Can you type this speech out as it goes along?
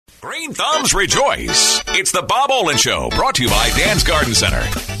Green thumbs rejoice. It's the Bob Olin Show, brought to you by Dan's Garden Center,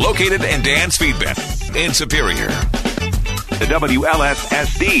 located in Dan's Feed Bin in Superior. The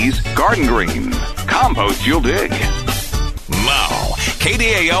WLSSD's Garden Green. Compost you'll dig. Now,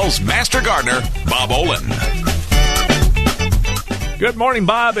 KDAL's Master Gardener, Bob Olin. Good morning,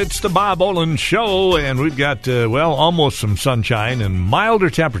 Bob. It's the Bob Olin Show, and we've got, almost some sunshine and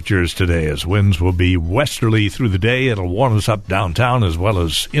milder temperatures today as winds will be westerly through the day. It'll warm us up downtown as well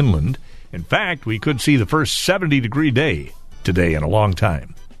as inland. In fact, we could see the first 70-degree day today in a long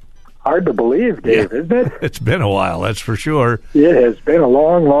time. Hard to believe, Dave, isn't it? It's been a while, that's for sure. It has been a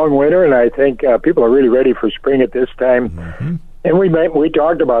long, long winter, and I think people are really ready for spring at this time. Mm-hmm. And we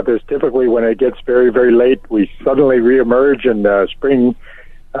talked about this. Typically, when it gets very, very late, we suddenly reemerge, and spring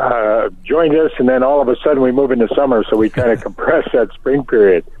joins us, and then all of a sudden we move into summer, so we kind of compress that spring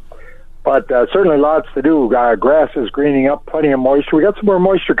period. But certainly lots to do. Grass is greening up, plenty of moisture. We got some more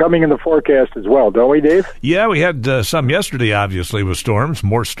moisture coming in the forecast as well, don't we, Dave? Yeah, we had some yesterday, obviously, with storms.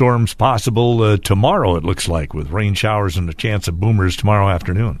 More storms possible tomorrow, it looks like, with rain showers and a chance of boomers tomorrow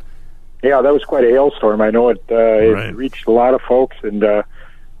afternoon. Yeah, that was quite a hailstorm. I know it Right. It reached a lot of folks, and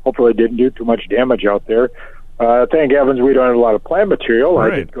hopefully it didn't do too much damage out there. Thank heavens we don't have a lot of plant material.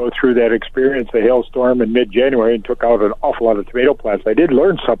 Right. I did go through that experience, the hailstorm in mid-January, and took out an awful lot of tomato plants. I did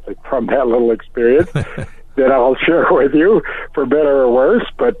learn something from that little experience that I'll share with you, for better or worse.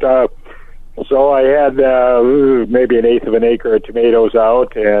 But so I had maybe an eighth of an acre of tomatoes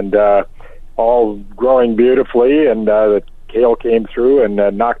out, and all growing beautifully, and the hail came through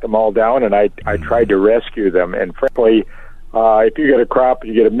and knocked them all down, and I tried to rescue them. And frankly, if you get a crop,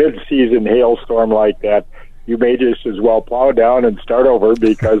 you get a mid-season hailstorm like that, you may just as well plow down and start over,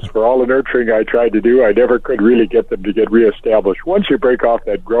 because for all the nurturing I tried to do, I never could really get them to get reestablished. Once you break off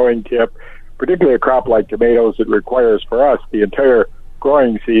that growing tip, particularly a crop like tomatoes, it requires for us the entire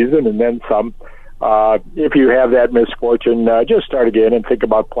growing season and then some. If you have that misfortune, just start again and think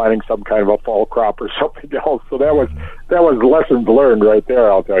about planting some kind of a fall crop or something else. So that was lessons learned right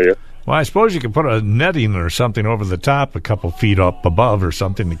there, I'll tell you. Well, I suppose you could put a netting or something over the top, a couple feet up above or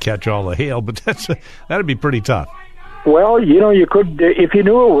something to catch all the hail, but that'd be pretty tough. Well, you could, if you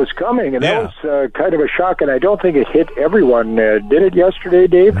knew it was coming, and that was kind of a shock, and I don't think it hit everyone. Did it yesterday,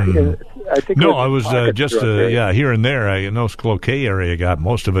 Dave? I think no, I was just here and there. I know Cloquet area got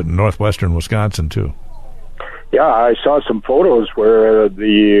most of it in northwestern Wisconsin, too. Yeah, I saw some photos where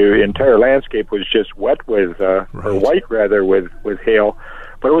the entire landscape was just wet with, or white rather, with hail.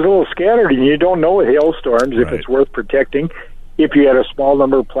 But it was a little scattered, and you don't know with hailstorms if it's worth protecting. If you had a small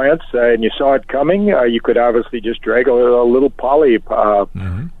number of plants and you saw it coming, you could obviously just drag a little poly. We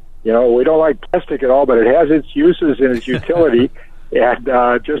don't like plastic at all, but it has its uses and its utility. And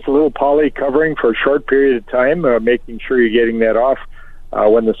just a little poly covering for a short period of time, making sure you're getting that off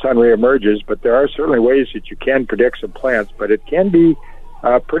when the sun reemerges. But there are certainly ways that you can protect some plants, but it can be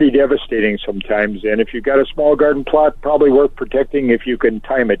pretty devastating sometimes. And if you've got a small garden plot, probably worth protecting if you can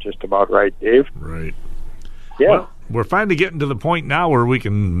time it just about right, Dave. Right. Yeah. Well, we're finally getting to the point now where we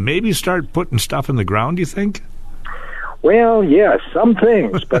can maybe start putting stuff in the ground, you think? Well, yes, some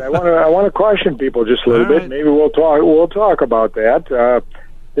things, but I want to caution people just a little bit. Maybe we'll talk about that.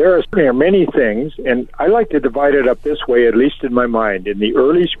 There are certainly many things, and I like to divide it up this way, at least in my mind. In the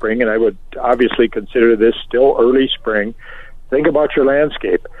early spring, and I would obviously consider this still early spring, think about your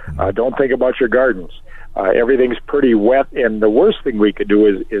landscape. Don't think about your gardens. Everything's pretty wet, and the worst thing we could do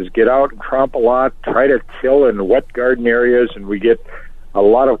is get out and tromp a lot, try to till in wet garden areas, and we get a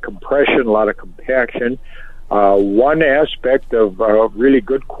lot of compression, a lot of compaction. One aspect of really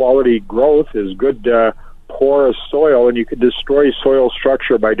good quality growth is good porous soil, and you can destroy soil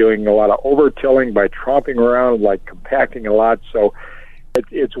structure by doing a lot of over-tilling, by tromping around, like compacting a lot. So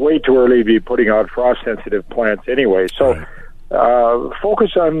it's way too early to be putting out frost-sensitive plants anyway. So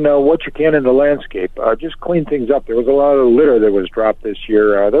focus on what you can in the landscape. Just clean things up. There was a lot of litter that was dropped this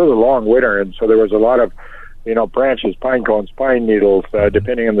year. There was a long winter, and so there was a lot of branches, pine cones, pine needles,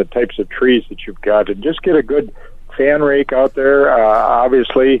 depending on the types of trees that you've got. And just get a good fan rake out there.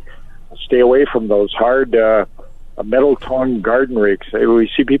 Obviously, stay away from those hard metal tongue garden rakes. We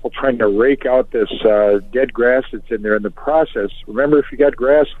see people trying to rake out this dead grass that's in there. In the process, remember, if you got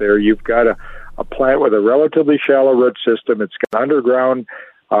grass there, you've got a plant with a relatively shallow root system. It's got underground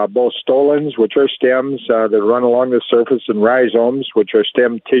both stolons, which are stems that run along the surface, and rhizomes, which are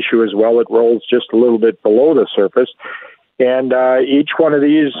stem tissue as well. It rolls just a little bit below the surface. And each one of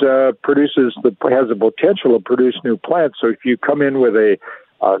these has the potential to produce new plants. So if you come in with a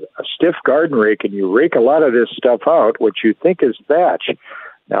stiff garden rake and you rake a lot of this stuff out, which you think is thatch.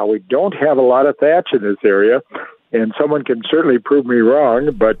 Now, we don't have a lot of thatch in this area, and someone can certainly prove me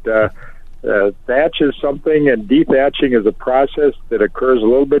wrong, but thatch is something, and dethatching is a process that occurs a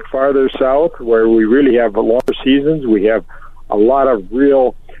little bit farther south, where we really have longer seasons. We have a lot of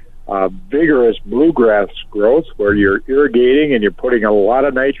real vigorous bluegrass growth where you're irrigating and you're putting a lot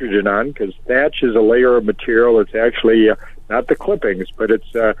of nitrogen on, because thatch is a layer of material. It's actually not the clippings, but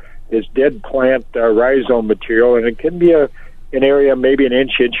it's dead plant rhizome material, and it can be an area maybe an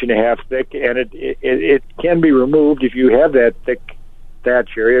inch and a half thick, and it can be removed if you have that thick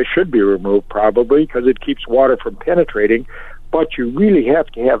thatch area. It should be removed probably because it keeps water from penetrating, but you really have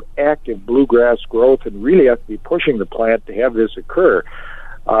to have active bluegrass growth and really have to be pushing the plant to have this occur.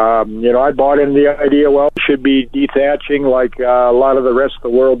 I bought into the idea, well, it should be dethatching like a lot of the rest of the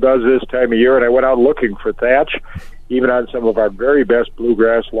world does this time of year, and I went out looking for thatch, even on some of our very best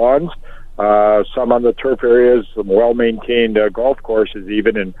bluegrass lawns, some on the turf areas, some well-maintained golf courses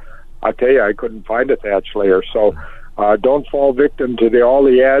even, and I'll tell you, I couldn't find a thatch layer. So don't fall victim to all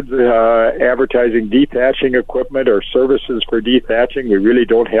the ads advertising dethatching equipment or services for dethatching. We really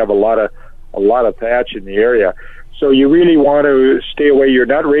don't have a lot of thatch in the area. So you really want to stay away. You're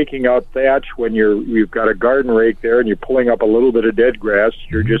not raking out thatch when you've got a garden rake there and you're pulling up a little bit of dead grass.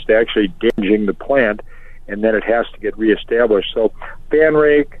 You're just actually damaging the plant, and then it has to get reestablished. So fan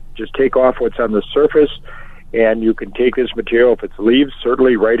rake, just take off what's on the surface, and you can take this material, if it's leaves,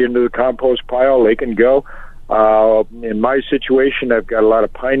 certainly right into the compost pile. They can go. In my situation, I've got a lot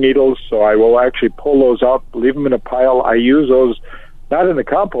of pine needles, so I will actually pull those up, leave them in a pile. I use those not in the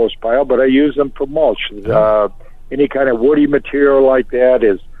compost pile, but I use them for mulch. Any kind of woody material like that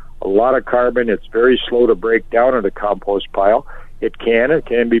is a lot of carbon. It's very slow to break down in the compost pile. It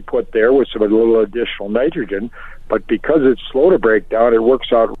can be put there with a little additional nitrogen, but because it's slow to break down, it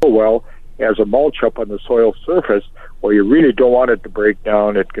works out real well as a mulch up on the soil surface, where you really don't want it to break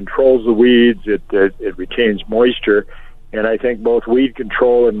down. It controls the weeds. It retains moisture, and I think both weed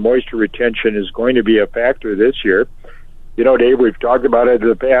control and moisture retention is going to be a factor this year. You know, Dave, we've talked about it in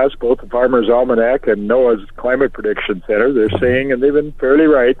the past, both the Farmer's Almanac and NOAA's Climate Prediction Center. They're saying, and they've been fairly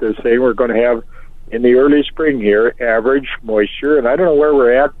right, they're saying we're going to have, in the early spring here, average moisture. And I don't know where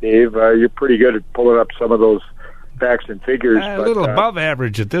we're at, Dave. You're pretty good at pulling up some of those facts and figures. A little above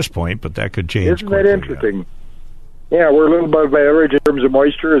average at this point, but that could change. Isn't that interesting? Yeah, we're a little above average in terms of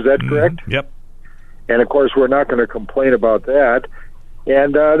moisture. Is that correct? Yep. And, of course, we're not going to complain about that.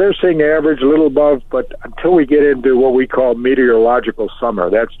 And they're saying average, a little above, but until we get into what we call meteorological summer,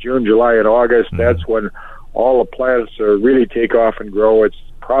 that's June, July, and August, that's when all the plants really take off and grow. It's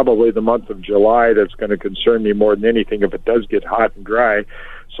probably the month of July that's going to concern me more than anything if it does get hot and dry.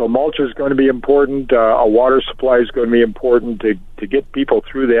 So mulch is going to be important. A water supply is going to be important to get people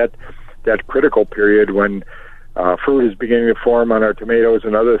through that critical period when fruit is beginning to form on our tomatoes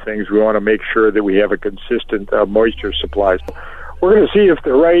and other things. We want to make sure that we have a consistent moisture supply. We're going to see if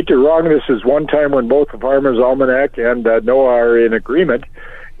they're right or wrong. This is one time when both the Farmer's Almanac and NOAA are in agreement,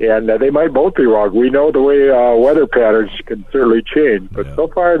 and they might both be wrong. We know the way weather patterns can certainly change, but so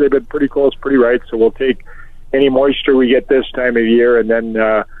far they've been pretty close, pretty right, so we'll take any moisture we get this time of year, and then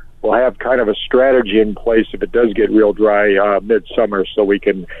we'll have kind of a strategy in place if it does get real dry midsummer, so we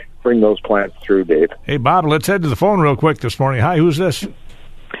can bring those plants through, Dave. Hey, Bob, let's head to the phone real quick this morning. Hi, who's this?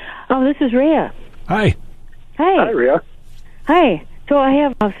 Oh, this is Rhea. Hi. Hey. Hi, Rhea. Hi. So I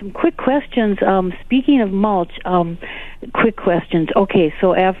have some quick questions. Speaking of mulch, quick questions. Okay,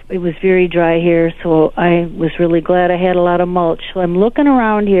 so it was very dry here, so I was really glad I had a lot of mulch. So I'm looking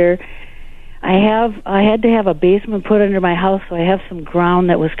around here. I had to have a basement put under my house, so I have some ground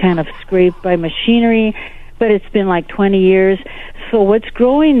that was kind of scraped by machinery, but it's been like 20 years. So what's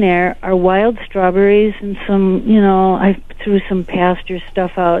growing there are wild strawberries and some, I threw some pasture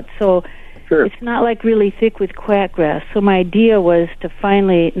stuff out. So it's not like really thick with quackgrass. So my idea was to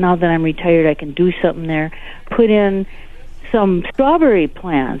finally, now that I'm retired, I can do something there, put in some strawberry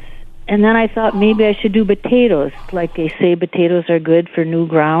plants. And then I thought maybe I should do potatoes. Like they say, potatoes are good for new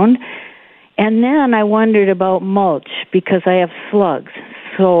ground. And then I wondered about mulch because I have slugs.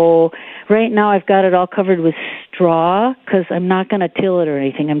 So right now I've got it all covered with straw because I'm not going to till it or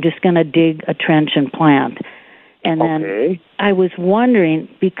anything. I'm just going to dig a trench and plant. And then I was wondering,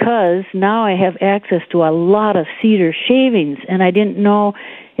 because now I have access to a lot of cedar shavings, and I didn't know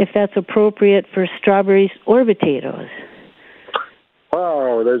if that's appropriate for strawberries or potatoes.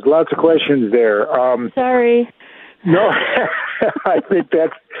 Wow, there's lots of questions there. Sorry. No, I think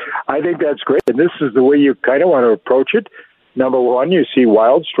that's great, and this is the way you kind of want to approach it. Number one, you see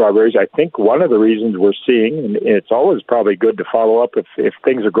wild strawberries. I think one of the reasons we're seeing, and it's always probably good to follow up if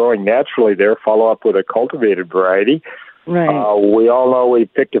things are growing naturally there, follow up with a cultivated variety. Right. We all know we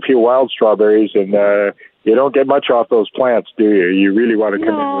picked a few wild strawberries, and You don't get much off those plants, do you? You really want to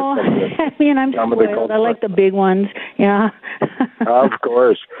come in with some of the... I'm spoiled. I like the big ones, yeah. Of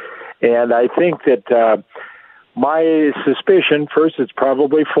course. And I think that my suspicion, first, it's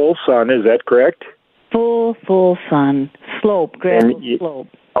probably full sun. Is that correct? Full sun. Slope, gradual slope.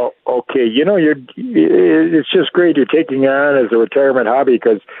 Oh, okay. It's just great you're taking on as a retirement hobby,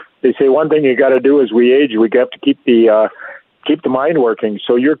 because they say one thing you got to do as we age, we have to keep the mind working.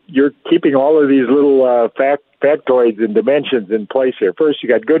 So you're keeping all of these little factoids and dimensions in place here. First, you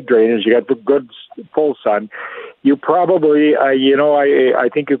got good drainage, you got the good full sun. You probably, I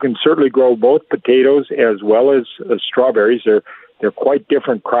think you can certainly grow both potatoes as well as strawberries. They're quite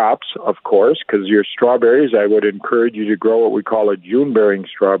different crops, of course, because your strawberries, I would encourage you to grow what we call a June-bearing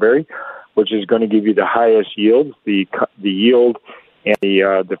strawberry, which is going to give you the highest yields. The yield and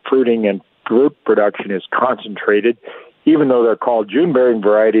the fruiting and fruit production is concentrated. Even though they're called June-bearing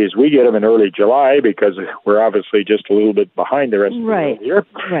varieties, we get them in early July because we're obviously just a little bit behind the rest of the year.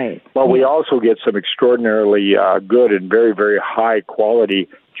 Right. But we also get some extraordinarily good and very, very high-quality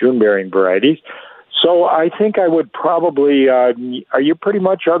June-bearing varieties. So I think I would probably, are you pretty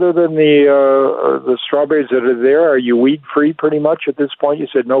much, other than the strawberries that are there, are you weed-free pretty much at this point? You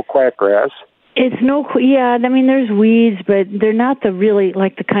said no quackgrass. It's there's weeds, but they're not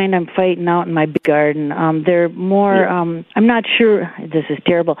the kind I'm fighting out in my big garden. They're more, I'm not sure, this is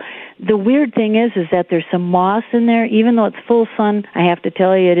terrible. The weird thing is that there's some moss in there, even though it's full sun. I have to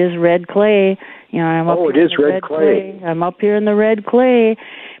tell you, it is red clay. I'm up it is red clay. I'm up here in the red clay.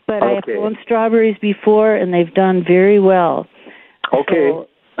 But I have grown strawberries before, and they've done very well. Okay. So,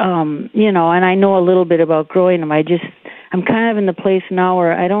 and I know a little bit about growing them. I'm kind of in the place now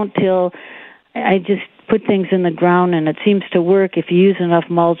where I just put things in the ground, and it seems to work if you use enough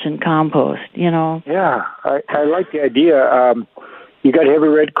mulch and compost, Yeah, I like the idea. You got heavy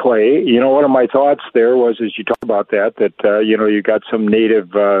red clay. One of my thoughts there was, as you talk about that you got some native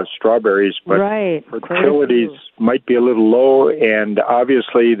strawberries, but fertilities might be a little low, and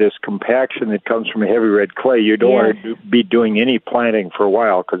obviously this compaction that comes from heavy red clay, you don't want to be doing any planting for a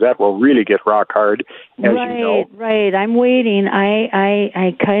while, because that will really get rock hard, as you know. Right. I'm waiting.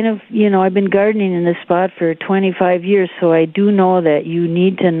 I kind of, I've been gardening in this spot for 25 years, so I do know that you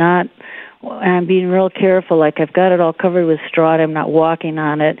need to not... I'm being real careful. Like, I've got it all covered with straw. I'm not walking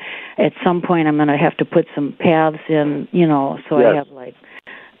on it. At some point, I'm going to have to put some paths in, so I have,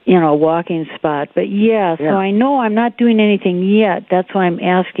 a walking spot. But, so I know I'm not doing anything yet. That's why I'm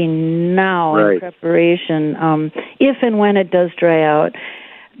asking now in preparation. If and when it does dry out,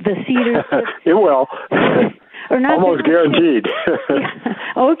 the cedars... It will. Or not almost guaranteed.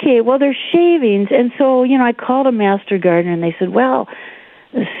 Okay, well, they're shavings. And so, I called a master gardener, and they said, well...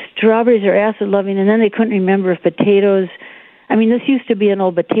 The strawberries are acid-loving, and then they couldn't remember if potatoes... this used to be an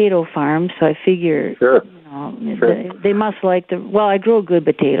old potato farm, so I figure, they must like I grow good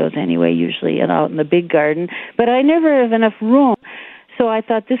potatoes anyway, usually, and out in the big garden, but I never have enough room, so I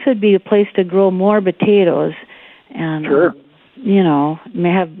thought this would be a place to grow more potatoes, and,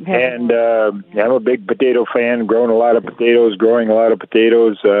 may have and I'm a big potato fan, growing a lot of potatoes,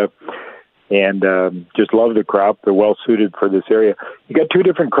 and just love the crop. They're well-suited for this area. You got two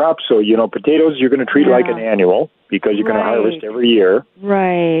different crops, so, potatoes you're going to treat like an annual, because you're going to harvest every year.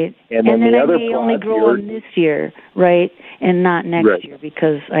 Right. And then the other plot, only grow them this year, right, and not next year,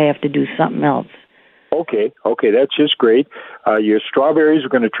 because I have to do something else. Okay, that's just great. Your strawberries, we're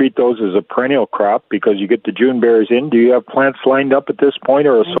going to treat those as a perennial crop, because you get the June bears in. Do you have plants lined up at this point,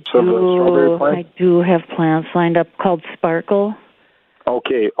 or some strawberry plants? I do have plants lined up called Sparkle.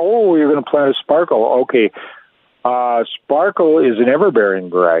 Okay. Oh, you're going to plant a Sparkle. Okay. Sparkle is an ever-bearing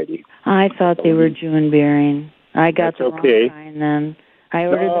variety. I thought they were June-bearing. I got the wrong kind then. I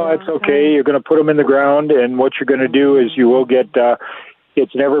ordered that's okay. You're going to put them in the ground, and what you're going to do is you will get,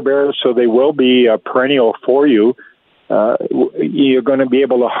 it's an ever-bearer, so they will be perennial for you. You're going to be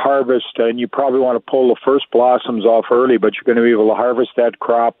able to harvest, and you probably want to pull the first blossoms off early, but you're going to be able to harvest that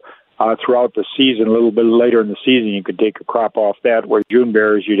crop throughout the season. A little bit later in the season, you could take a crop off that, where June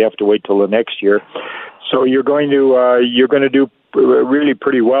bears, you'd have to wait till the next year. So you're going to do really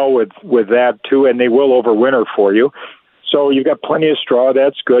pretty well with that too, and they will overwinter for you. So you've got plenty of straw.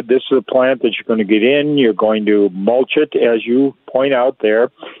 That's good. This is a plant that you're going to get in. You're going to mulch it, as you point out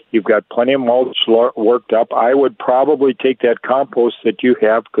there. You've got plenty of mulch worked up. I would probably take that compost that you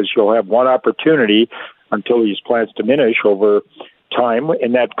have, because you'll have one opportunity until these plants diminish over time,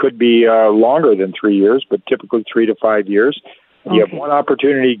 and that could be longer than 3 years, but typically 3 to 5 years. Okay. You have one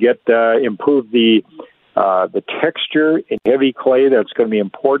opportunity to get improve the texture in heavy clay. That's going to be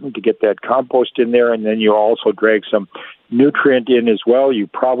important to get that compost in there, and then you also drag some nutrient in as well. You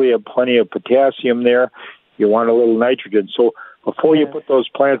probably have plenty of potassium there. You want a little nitrogen. So before you put those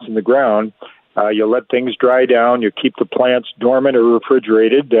plants in the ground, you'll let things dry down. You keep the plants dormant or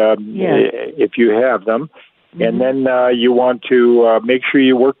refrigerated if you have them. Mm-hmm. And then you want to make sure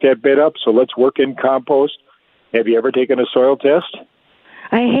you work that bed up. So let's work in compost. Have you ever taken a soil test?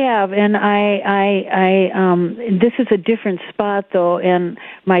 I have, and this is a different spot, though, and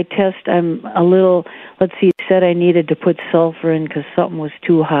my test, I'm a little, let's see, it said I needed to put sulfur in because something was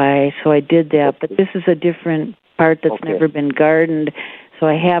too high, so I did that, but this is a different part that's never been gardened, so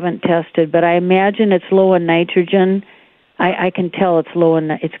I haven't tested, but I imagine it's low in nitrogen. I can tell it's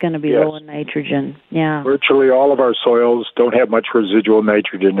it's going to be low in nitrogen, yeah. Virtually all of our soils don't have much residual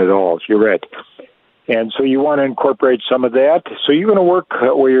nitrogen at all, you're right. And so you want to incorporate some of that. So you're going to work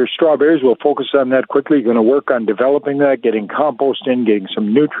where your strawberries, we'll focus on that quickly. You're going to work on developing that, getting compost in, getting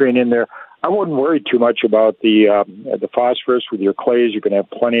some nutrient in there. I wouldn't worry too much about the phosphorus with your clays. You can have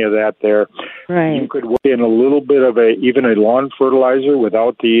plenty of that there. Right. You could work in a little bit of even a lawn fertilizer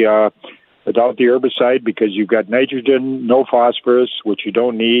without the herbicide, because you've got nitrogen, no phosphorus, which you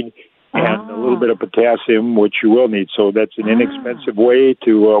don't need, and a little bit of potassium, which you will need. So that's an inexpensive way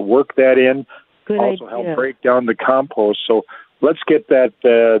to work that in. Good also idea. Help break down the compost. So let's get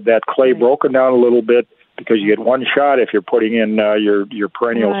that clay broken down a little bit, because you get one shot if you're putting in your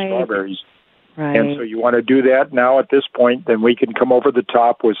perennial strawberries. Right. And so you want to do that now at this point, then we can come over the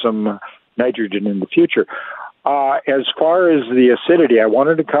top with some nitrogen in the future. As far as the acidity, I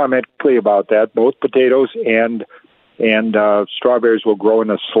wanted to comment quickly about that. Both potatoes and strawberries will grow in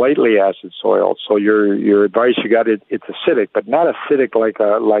a slightly acid soil. So your advice, you got it. It's acidic, but not acidic like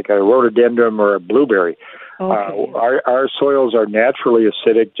a rhododendron or a blueberry. Okay. Our soils are naturally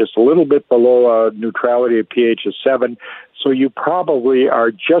acidic, just a little bit below a neutrality of pH of 7. So you probably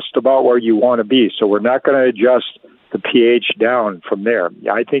are just about where you want to be. So we're not going to adjust the pH down from there.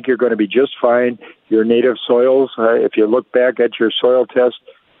 I think you're going to be just fine. Your native soils, if you look back at your soil test,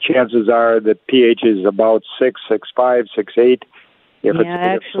 chances are that pH is about 6, 6.5, 6.8 if it's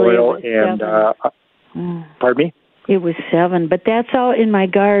native soil. And pardon me? It was 7, but that's out in my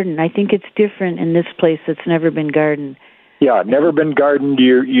garden. I think it's different in this place that's never been gardened. Yeah, never been gardened.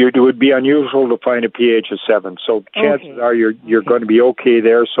 It would be unusual to find a pH of 7. So chances are you're going to be okay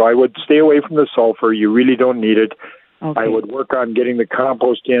there. So I would stay away from the sulfur. You really don't need it. Okay. I would work on getting the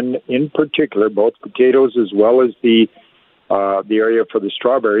compost in particular, both potatoes as well as the area for the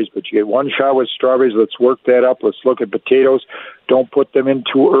strawberries. But you get one shot with strawberries. Let's work that up. Let's look at potatoes. Don't put them in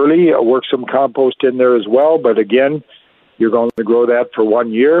too early. Work some compost in there as well. But again, you're going to grow that for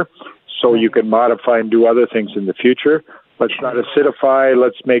 1 year, so you can modify and do other things in the future. Let's not acidify.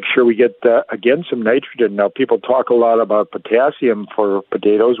 Let's make sure we get, again, some nitrogen. Now, people talk a lot about potassium for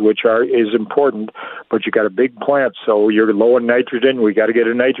potatoes, which is important, but you got a big plant, so you're low in nitrogen. We got to get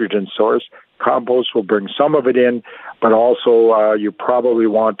a nitrogen source. Compost will bring some of it in, but also you probably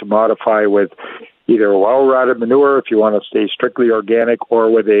want to modify with either well-rotted manure if you want to stay strictly organic, or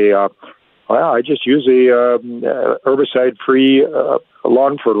with I just use a herbicide-free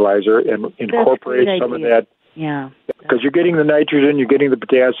lawn fertilizer and incorporate some of that. Yeah. Because you're getting the nitrogen, you're getting the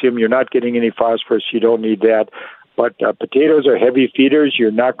potassium, you're not getting any phosphorus, you don't need that. But potatoes are heavy feeders. You're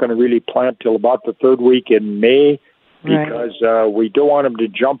not going to really plant till about the 3rd week in May, because we don't want them to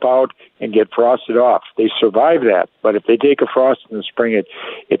jump out and get frosted off. They survive that, but if they take a frost in the spring,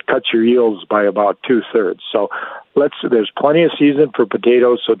 it cuts your yields by about 2/3. So there's plenty of season for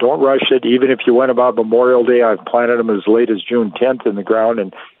potatoes, so don't rush it. Even if you went about Memorial Day, I've planted them as late as June 10th in the ground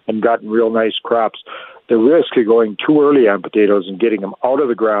and gotten real nice crops. The risk of going too early on potatoes and getting them out of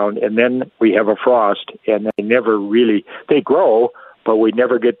the ground, and then we have a frost, and they grow, but we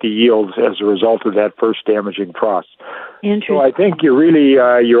never get the yields as a result of that first damaging frost. Interesting. So I think you're really,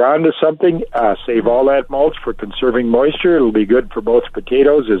 you're onto something. Save all that mulch for conserving moisture. It'll be good for both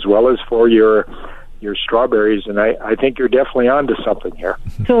potatoes as well as for your strawberries, and I think you're definitely onto something here.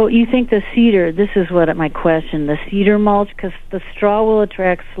 So you think the cedar, this is what my question, the cedar mulch, because the straw will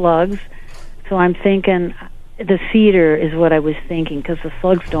attract slugs, so I'm thinking the cedar is what I was thinking, because the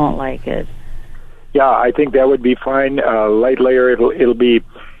slugs don't like it. Yeah, I think that would be fine. Light layer, it'll be,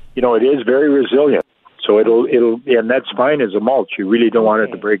 it is very resilient. So it'll, and that's fine as a mulch. You really don't want it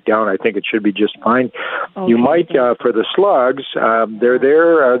to break down. I think it should be just fine. Okay. You might, for the slugs, they're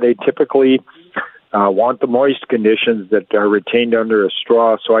there. They typically want the moist conditions that are retained under a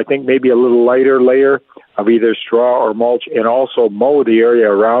straw. So I think maybe a little lighter layer of either straw or mulch, and also mow the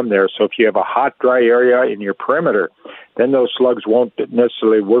area around there. So if you have a hot, dry area in your perimeter, then those slugs won't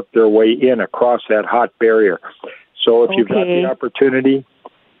necessarily work their way in across that hot barrier. So if you've got the opportunity,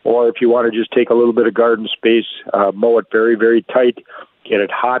 Or if you want to just take a little bit of garden space, mow it very, very tight, get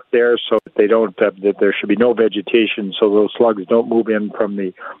it hot there so that that there should be no vegetation so those slugs don't move in from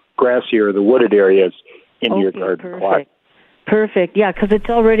the grassy or the wooded areas into your garden plot. Perfect. Yeah, because it's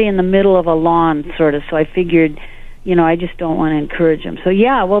already in the middle of a lawn, sort of, so I figured, I just don't want to encourage them. So,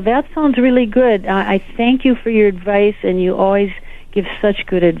 yeah, well, that sounds really good. I thank you for your advice, and you always give such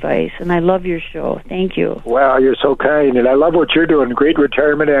good advice, and I love your show. Thank you. Well, you're so kind, and I love what you're doing. Great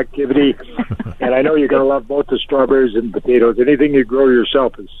retirement activity, and I know you're going to love both the strawberries and potatoes. Anything you grow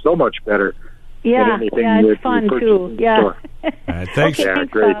yourself is so much better than anything it's fun, too. Yeah. All right, thanks. Okay,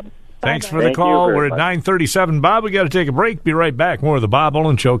 thanks, great. Bob. Thanks for the call. We're at 9:37. Bob, we got to take a break. Be right back. More of the Bob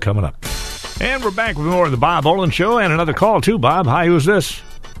Olin Show coming up. And we're back with more of the Bob Olin Show and another call, too. Bob, hi, who's this?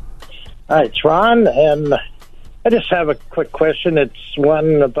 Hi, it's Ron, and I just have a quick question. It's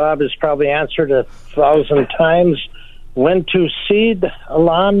one Bob has probably answered 1,000 times. When to seed a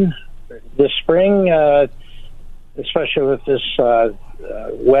lawn this spring, especially with this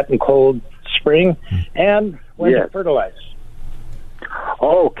wet and cold spring, and when to fertilize.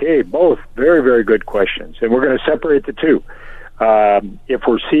 Okay, both very, very good questions, and we're going to separate the two. If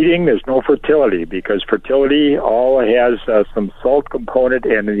we're seeding, there's no fertility because fertility all has some salt component,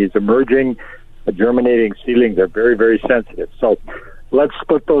 and these emerging germinating seedlings are very, very sensitive. So let's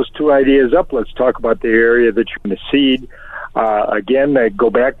split those two ideas up. Let's talk about the area that you're going to seed. Again, I go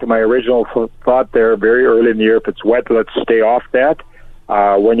back to my original thought there very early in the year. If it's wet, let's stay off that.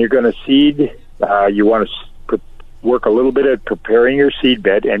 When you're going to seed, you want to work a little bit at preparing your seed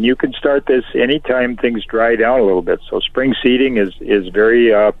bed, and you can start this anytime things dry down a little bit. So spring seeding is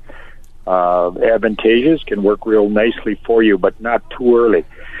very advantageous, can work real nicely for you, but not too early.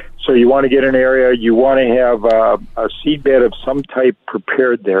 So you want to get an area, you want to have a seed bed of some type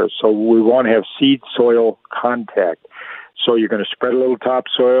prepared there. So we want to have seed-soil contact. So you're going to spread a little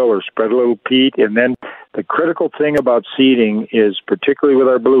topsoil or spread a little peat, and then the critical thing about seeding is, particularly with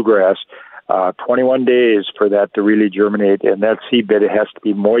our bluegrass, 21 days for that to really germinate, and that seed bed, it has to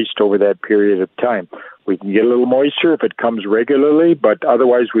be moist over that period of time. We can get a little moisture if it comes regularly, but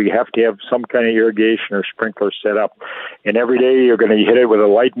otherwise we have to have some kind of irrigation or sprinkler set up. And every day you're going to hit it with a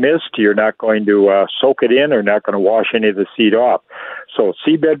light mist. You're not going to soak it in or not going to wash any of the seed off. So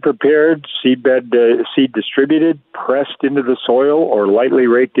seed bed prepared, seed distributed, pressed into the soil or lightly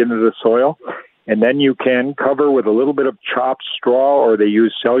raked into the soil. And then you can cover with a little bit of chopped straw, or they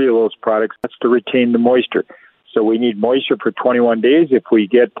use cellulose products. That's to retain the moisture. So we need moisture for 21 days. If we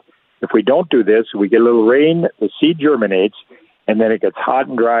don't do this, we get a little rain, the seed germinates, and then it gets hot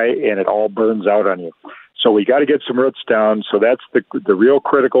and dry, and it all burns out on you. So we got to get some roots down. So that's the real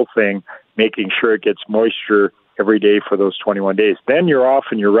critical thing, making sure it gets moisture every day for those 21 days. Then you're off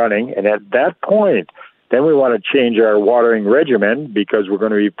and you're running, and at that point, then we want to change our watering regimen because we're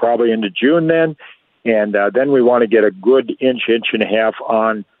going to be probably into June then, and then we want to get a good inch and a half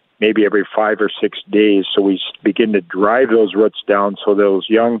on maybe every 5 or 6 days, so we begin to drive those roots down so those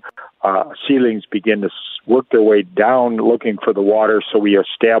young seedlings begin to work their way down looking for the water, so we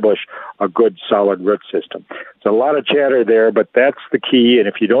establish a good solid root system. There's a lot of chatter there, but that's the key, and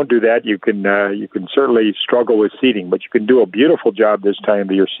if you don't do that, you can certainly struggle with seeding, but you can do a beautiful job this time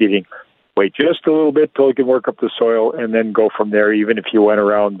of your seeding. Wait just a little bit till you can work up the soil, and then go from there, even if you went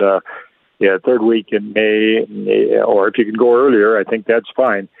around third week in May, or if you can go earlier, I think that's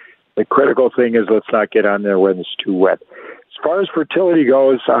fine. The critical thing is let's not get on there when it's too wet. As far as fertility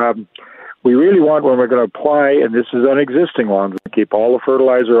goes, we really want, when we're going to apply, and this is on existing lawns, keep all the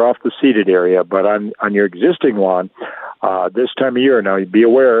fertilizer off the seeded area, but on your existing lawn, this time of year, now be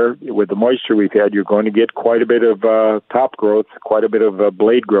aware, with the moisture we've had, you're going to get quite a bit of top growth, quite a bit of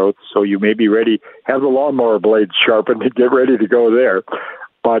blade growth, so you may be ready, have the lawnmower blades sharpened and get ready to go there.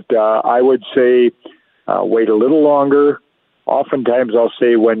 But I would say wait a little longer. Oftentimes I'll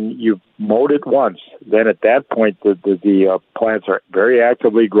say when you've mowed it once, then at that point the plants are very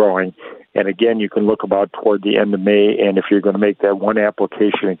actively growing. And again, you can look about toward the end of May, and if you're going to make that one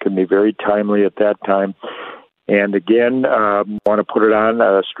application, it can be very timely at that time. And again, want to put it on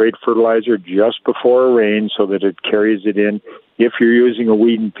a straight fertilizer just before a rain so that it carries it in. If you're using a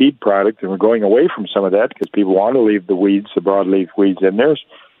weed and feed product, and we're going away from some of that because people want to leave the weeds, the broadleaf weeds in there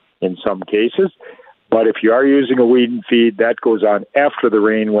in some cases. But if you are using a weed and feed, that goes on after the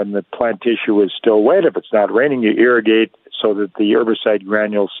rain when the plant tissue is still wet. If it's not raining, you irrigate so that the herbicide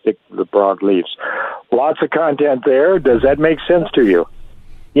granules stick to the broad leaves. Lots of content there. Does that make sense to you?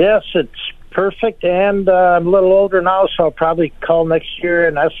 Yes, it's perfect, and I'm a little older now, so I'll probably call next year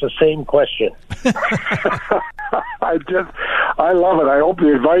and ask the same question. I love it. I hope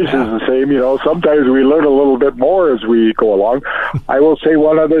the advice is the same. Sometimes we learn a little bit more as we go along. I will say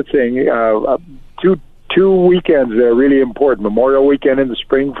one other thing. Two weekends that are really important. Memorial Weekend in the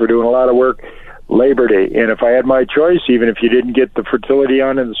spring for doing a lot of work. Labor Day. And if I had my choice, even if you didn't get the fertility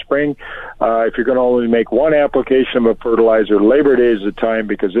on in the spring, if you're going to only make one application of a fertilizer, Labor Day is the time,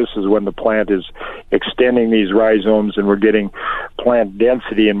 because this is when the plant is extending these rhizomes and we're getting plant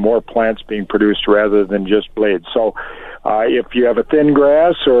density and more plants being produced rather than just blades. So if you have a thin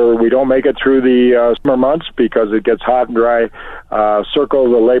grass or we don't make it through the summer months because it gets hot and dry, circle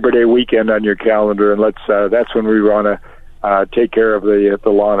the Labor Day weekend on your calendar, and that's when we want to take care of the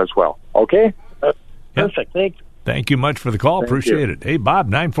lawn as well. Okay? Perfect. Thank you much for the call. Appreciate it. Hey, Bob,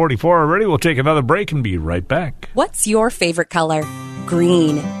 9:44 already. We'll take another break and be right back. What's your favorite color?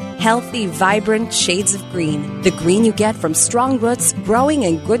 Green. Healthy, vibrant shades of green. The green you get from strong roots growing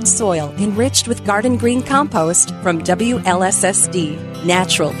in good soil, enriched with Garden Green compost from WLSSD.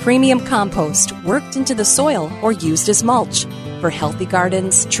 Natural, premium compost worked into the soil or used as mulch. For healthy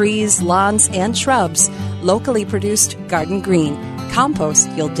gardens, trees, lawns, and shrubs, locally produced Garden Green. Compost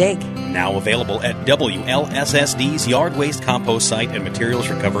you'll dig. Now available at WLSSD's Yard Waste Compost Site and Materials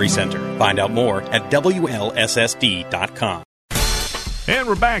Recovery Center. Find out more at WLSSD.com. And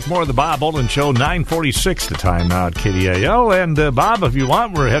we're back. More of the Bob Olin Show, 9:46 the time now at KDAL. And Bob, if you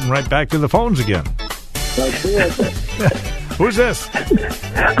want, we're heading right back to the phones again. Who's this?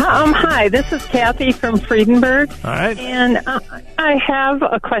 Hi, this is Kathy from Friedenberg. All right. And I have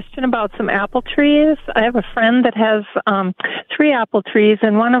a question about some apple trees. I have a friend that has 3 apple trees,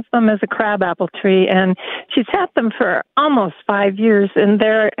 and one of them is a crab apple tree, and she's had them for almost 5 years, and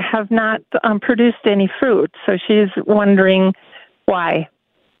they have not produced any fruit. So she's wondering why.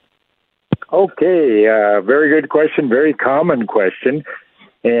 Okay, very good question, very common question.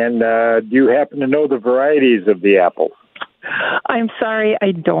 And do you happen to know the varieties of the apples? I'm sorry,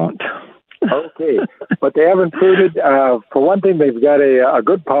 I don't. Okay, but they haven't fruited. For one thing, they've got a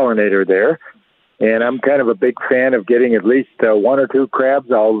good pollinator there, and I'm kind of a big fan of getting at least 1 or 2 crabs.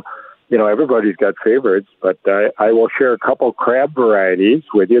 Everybody's got favorites, but I will share a couple crab varieties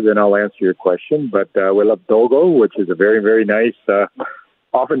with you, then I'll answer your question. But we love Dogo, which is a very, very nice,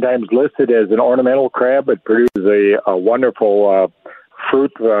 oftentimes listed as an ornamental crab. It produces a wonderful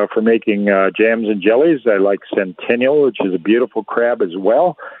fruit for making jams and jellies. I like Centennial, which is a beautiful crab as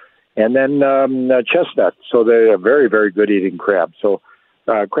well. And then chestnut. So they're a very, very good eating crab. So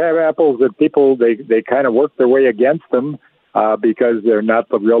crab apples, that people, they kind of work their way against them because they're not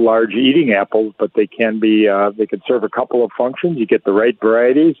the real large eating apples, but they can be, they can serve a couple of functions. You get the right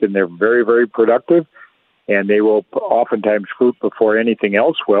varieties, and they're very, very productive. And they will oftentimes fruit before anything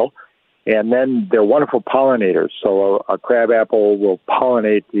else will. And then they're wonderful pollinators. So a crab apple will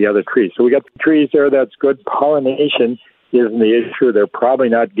pollinate the other trees. So we got the trees there. That's good. Pollination isn't the issue. They're probably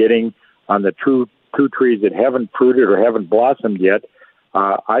not getting on the two trees that haven't fruited or haven't blossomed yet.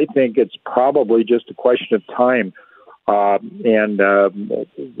 I think it's probably just a question of time. And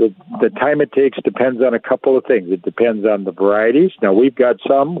the time it takes depends on a couple of things. It depends on the varieties. Now, we've got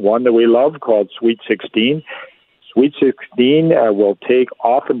one that we love called Sweet 16. Sweet 16 will take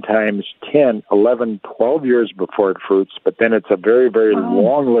oftentimes 10, 11, 12 years before it fruits, but then it's a very, very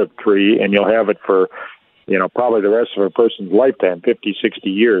long-lived tree, and you'll have it for, probably the rest of a person's lifetime, 50, 60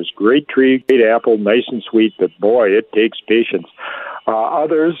 years. Great tree, great apple, nice and sweet, but boy, it takes patience.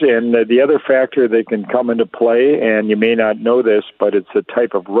 Others, and the other factor that can come into play, and you may not know this, but it's the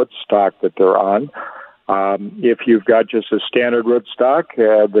type of rootstock that they're on. If you've got just a standard rootstock,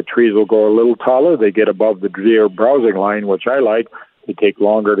 the trees will go a little taller. They get above the deer browsing line, which I like. They take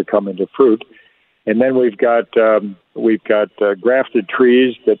longer to come into fruit. And then we've got grafted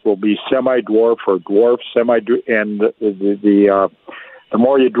trees that will be semi-dwarf or dwarf, and the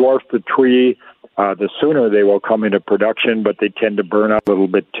more you dwarf the tree, the sooner they will come into production, but they tend to burn out a little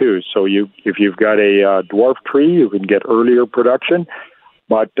bit too. So if you've got a dwarf tree, you can get earlier production,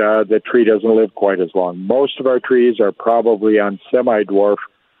 but the tree doesn't live quite as long. Most of our trees are probably on semi-dwarf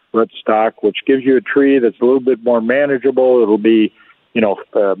rootstock, which gives you a tree that's a little bit more manageable. It'll be,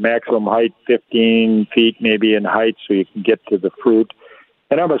 maximum height 15 feet maybe in height, so you can get to the fruit.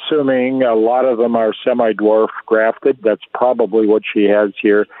 And I'm assuming a lot of them are semi-dwarf grafted. That's probably what she has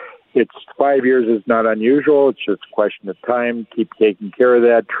here. It's 5 years is not unusual. It's just a question of time. Keep taking care of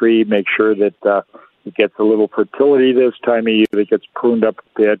that tree. Make sure that it gets a little fertility this time of year. It gets pruned up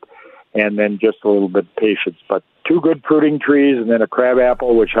a bit, and then just a little bit of patience. But 2 good fruiting trees and then a crab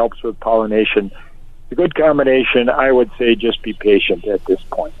apple, which helps with pollination, a good combination. I would say just be patient at this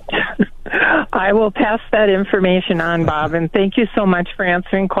point. I will pass that information on, Bob, and thank you so much for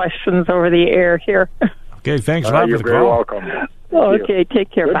answering questions over the air here. Okay, thanks a lot for the call. You're very welcome. Okay,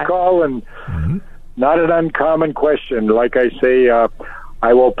 take care. Good Bye. call, and not an uncommon question. Like I say,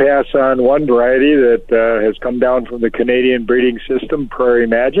 I will pass on one variety that has come down from the Canadian breeding system, Prairie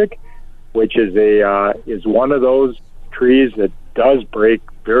Magic, which is one of those trees that does break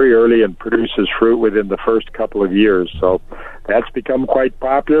very early and produces fruit within the first couple of years. So that's become quite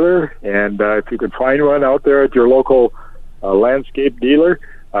popular, and if you could find one out there at your local landscape dealer,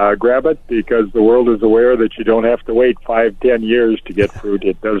 grab it, because the world is aware that you don't have to wait 5-10 years to get fruit.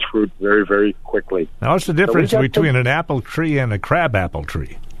 It does fruit very, very quickly. Now, what's the difference between an apple tree and a crab apple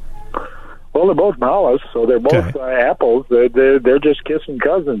tree? Well, they're both mollusks, so they're both apples. They're just kissing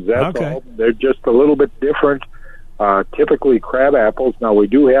cousins, that's all. They're just a little bit different. Typically crab apples. Now, we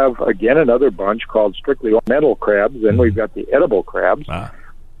do have, again, another bunch called strictly ornamental crabs, and we've got the edible crabs.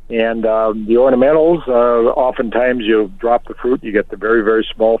 And the ornamentals, oftentimes you drop the fruit, you get the very, very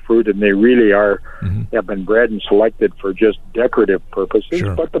small fruit, and they really have been bred and selected for just decorative purposes.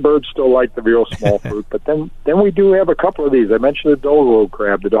 Sure. But the birds still like the real small fruit. But then we do have a couple of these. I mentioned the Dole Road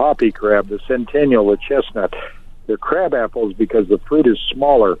crab, the hoppy crab, the centennial, the chestnut. They're crab apples because the fruit is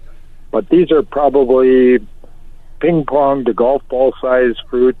smaller. But these are probably ping-pong to golf ball size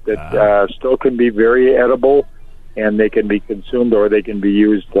fruit that still can be very edible, and they can be consumed or they can be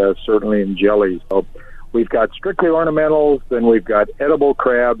used certainly in jellies. So we've got strictly ornamentals, then we've got edible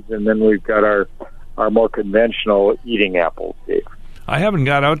crabs, and then we've got our more conventional eating apples, Dave. I haven't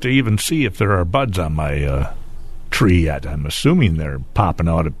got out to even see if there are buds on my tree yet. I'm assuming they're popping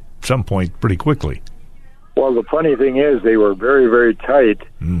out at some point pretty quickly. Well, the funny thing is they were very, very tight,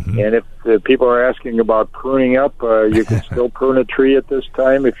 and if people are asking about pruning up, you can still prune a tree at this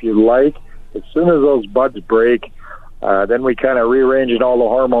time if you like. As soon as those buds break, then we kind of rearrange all the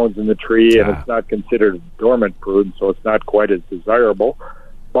hormones in the tree, and it's not considered a dormant prune, so it's not quite as desirable.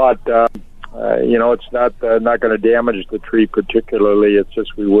 But, it's not going to damage the tree particularly. It's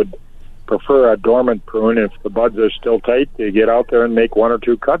just we would prefer a dormant prune. If the buds are still tight, you get out there and make 1 or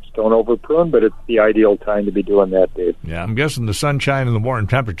 2 cuts. Don't over prune, but it's the ideal time to be doing that, Dave. Yeah, I'm guessing the sunshine and the warm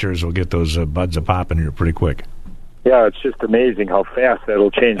temperatures will get those buds a-popping here pretty quick. Yeah, it's just amazing how fast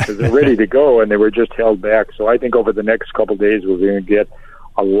that'll change, because they're ready to go and they were just held back. So I think over the next couple of days we're going to get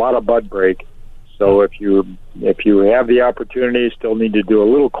a lot of bud break. So if you have the opportunity, still need to do a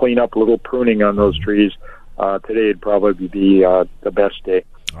little cleanup, a little pruning on those trees, today would probably be the best day.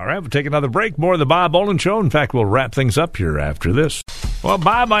 All right, we'll take another break. More of the Bob Olin Show. In fact, we'll wrap things up here after this. Well,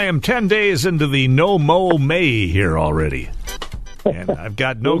 Bob, I am 10 days into the no-mow May here already. And I've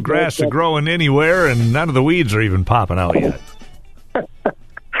got no grass growing anywhere, and none of the weeds are even popping out yet.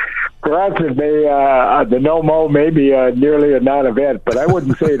 Granted, the no-mow may be nearly a non-event, but I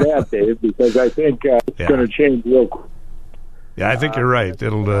wouldn't say that, Dave, because I think it's going to change real quick. Yeah, I think you're right.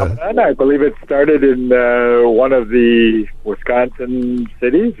 It'll. And I believe it started in one of the Wisconsin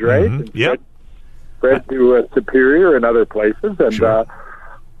cities, right? Yep. Spread to Superior and other places, and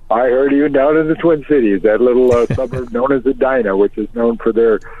I heard even down in the Twin Cities, that little suburb known as Edina, which is known for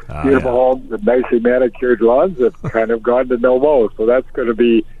their beautiful homes and nicely manicured lawns, have kind of gone to no-mow. So that's going to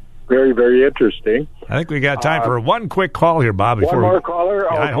be very, very interesting. I think we got time for one quick call here, Bob. One more caller?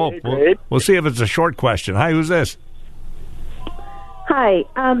 Yeah, okay, I hope. Great. We'll see if it's a short question. Hi, who's this? Hi,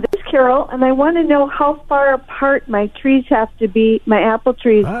 this is Carol, and I want to know how far apart my trees have to be, my apple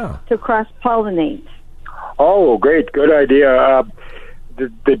trees, to cross-pollinate. Oh, great. Good idea.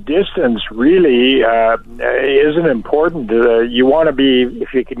 The distance really isn't important. You want to be,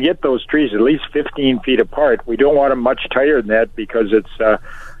 if you can get those trees at least 15 feet apart. We don't want them much tighter than that, because it's,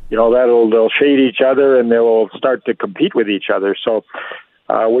 they'll shade each other and they'll start to compete with each other. So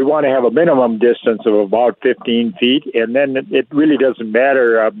we want to have a minimum distance of about 15 feet, and then it really doesn't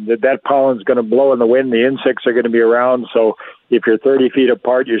matter. That pollen's going to blow in the wind. The insects are going to be around. So if you're 30 feet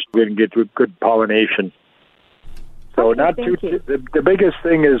apart, you're still going to get good pollination. So the biggest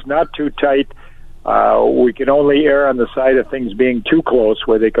thing is not too tight. We can only err on the side of things being too close,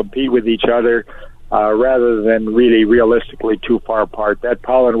 where they compete with each other, rather than really realistically too far apart. That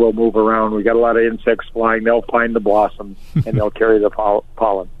pollen will move around. We got a lot of insects flying. They'll find the blossoms and they'll carry the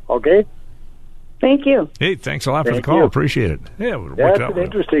pollen. Okay? Thank you. Hey, thanks a lot for the call. Appreciate it. Yeah, that's an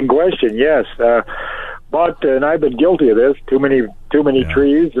interesting question. Yes, but and I've been guilty of this. Too many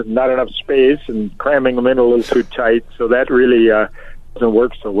trees and not enough space, and cramming them in a little too tight. So that really doesn't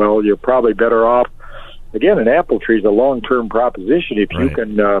work so well. You're probably better off. Again, an apple tree is a long-term proposition. If you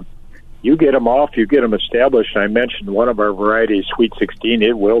can you get them off, you get them established. I mentioned one of our varieties, Sweet 16.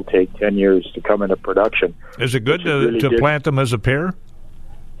 It will take 10 years to come into production. Is it good to plant them as a pair?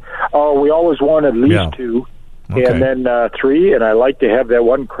 Oh, we always want at least 2. Okay. And then 3, and I like to have that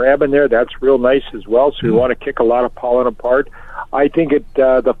one crab in there. That's real nice as well, so we want to kick a lot of pollen apart. I think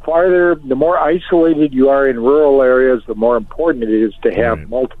the more isolated you are in rural areas, the more important it is to have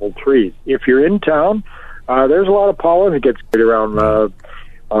multiple trees. If you're in town, there's a lot of pollen that gets carried around.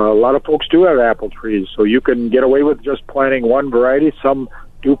 A lot of folks do have apple trees, so you can get away with just planting one variety. Some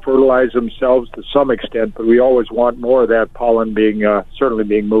do fertilize themselves to some extent, but we always want more of that pollen certainly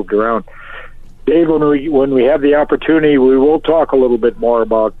being moved around. Dave, when we have the opportunity, we will talk a little bit more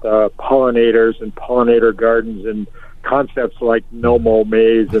about pollinators and pollinator gardens and concepts like no-mow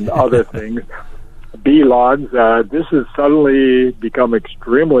maze and other things. Bee lawns. This has suddenly become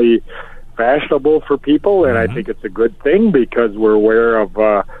extremely fashionable for people, and I think it's a good thing because we're aware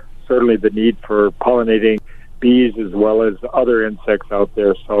of certainly the need for pollinating bees as well as other insects out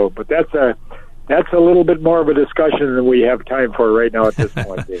there. So, but that's a little bit more of a discussion than we have time for right now at this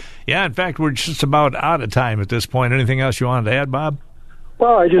point, Dave. Yeah, in fact, we're just about out of time at this point. Anything else you wanted to add, Bob?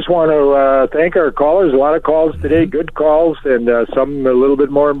 Well, I just want to thank our callers. A lot of calls today, good calls, and some a little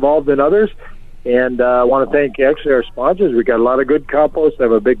bit more involved than others. And I want to thank actually our sponsors. We got a lot of good compost.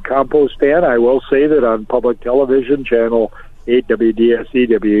 I'm a big compost fan. I will say that on public television, channel 8 WDSE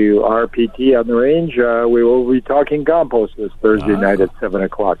WRPT on the range, we will be talking compost this Thursday night at 7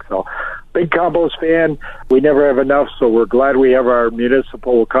 o'clock. So, big compost fan. We never have enough, so we're glad we have our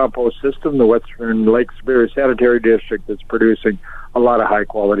municipal compost system, the Western Lake Superior Sanitary District, that's producing a lot of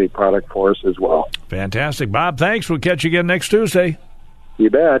high-quality product for us as well. Fantastic. Bob, thanks. We'll catch you again next Tuesday. You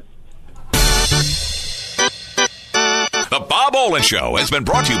bet. The Bob Olin Show has been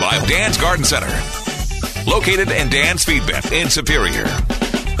brought to you by Dan's Garden Center, located in Dan's Feed Bit in Superior,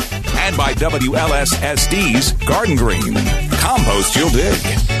 and by WLSSD's Garden Green. Compost you'll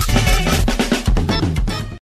dig.